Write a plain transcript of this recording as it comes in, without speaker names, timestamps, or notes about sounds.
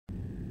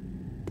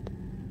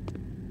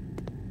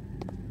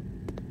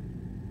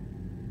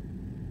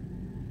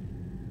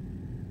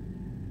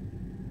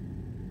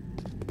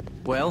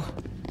Well,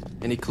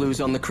 any clues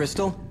on the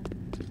crystal?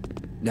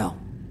 No.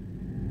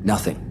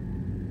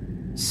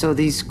 Nothing. So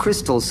these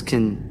crystals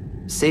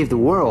can save the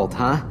world,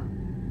 huh?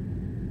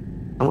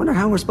 I wonder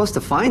how we're supposed to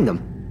find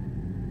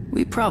them.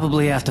 We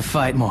probably have to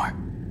fight more.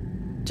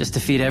 Just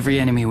defeat every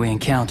enemy we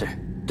encounter.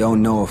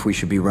 Don't know if we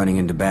should be running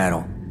into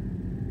battle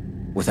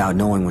without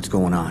knowing what's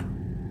going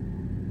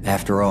on.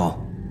 After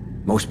all,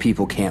 most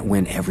people can't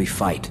win every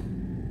fight.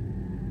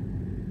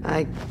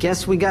 I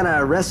guess we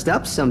gotta rest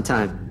up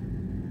sometime.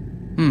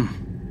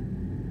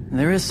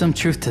 There is some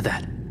truth to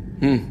that.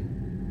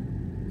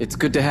 It's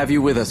good to have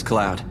you with us,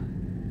 Cloud.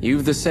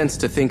 You've the sense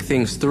to think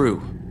things through.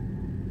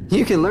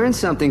 You can learn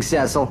something,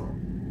 Cecil.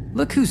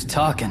 Look who's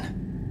talking.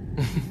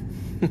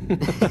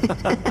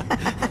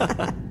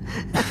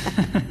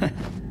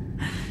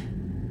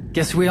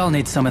 Guess we all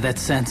need some of that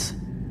sense.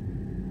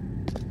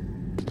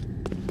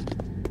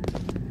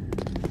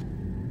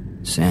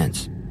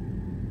 Sense?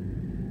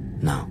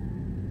 No.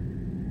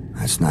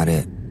 That's not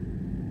it.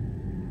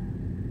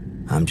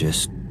 I'm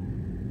just